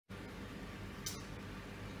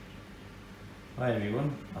Hi everyone,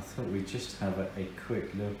 I thought we'd just have a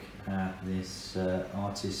quick look at this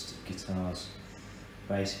Artist Guitars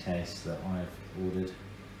bass case that I've ordered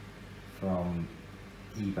from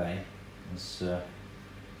eBay. It's $119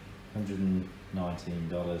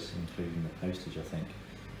 including the postage, I think.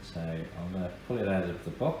 So I'm going to pull it out of the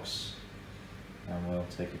box and we'll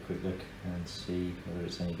take a quick look and see whether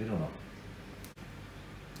it's any good or not.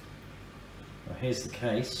 Well, here's the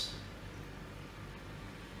case.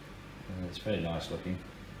 It's very nice looking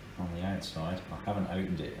on the outside. I haven't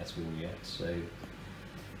opened it at all yet, so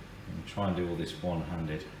I'm trying to do all this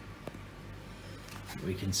one-handed.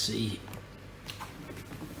 We can see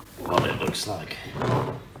what it looks like.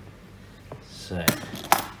 So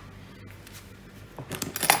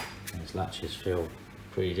these latches feel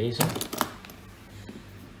pretty decent.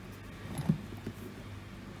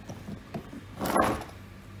 Oh,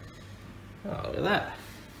 look at that.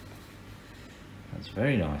 That's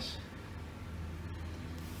very nice.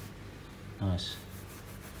 Nice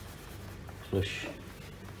plush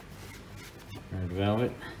red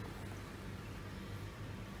velvet,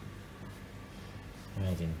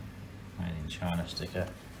 made in China sticker.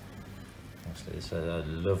 Obviously it's a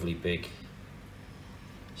lovely big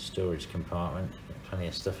storage compartment, got plenty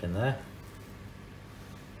of stuff in there.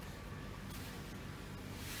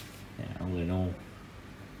 Yeah, all in all,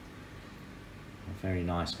 a very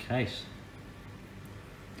nice case.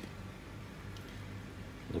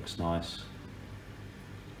 Looks nice.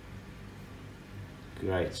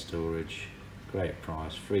 Great storage, great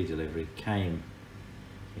price, free delivery. Came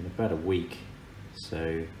in about a week, so,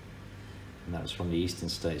 and that was from the eastern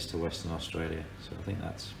states to Western Australia, so I think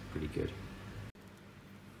that's pretty good.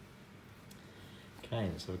 Okay,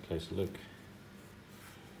 let's have a closer look.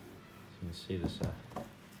 So you can see there's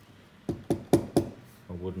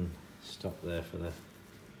a wooden stop there for that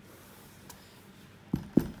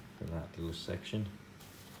little section.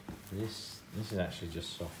 This is actually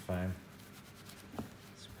just soft foam.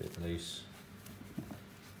 It's a bit loose,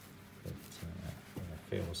 but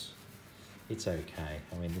feels it's okay.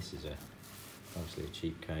 I mean, this is obviously a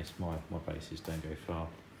cheap case. My bases don't go far,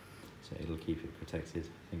 so it'll keep it protected.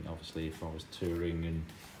 I think obviously if I was touring and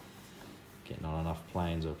getting on enough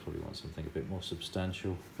planes, I'd probably want something a bit more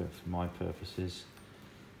substantial. But for my purposes,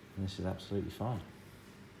 this is absolutely fine.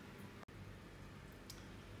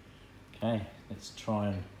 Okay, let's try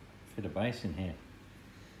and fit a bass in here.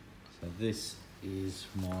 So this is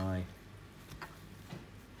my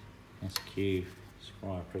SQ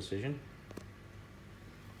Squier Precision.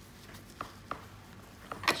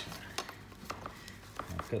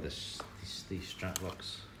 I've got these strap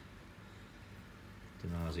locks,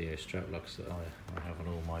 Damasio strap locks that I have on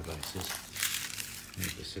all my basses.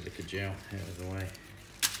 Move the silica gel out of the way.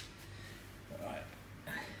 Right,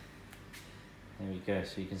 there we go.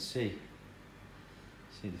 So you can see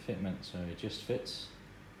the fitment, so it just fits.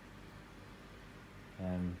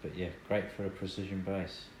 But yeah, great for a precision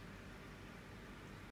bass.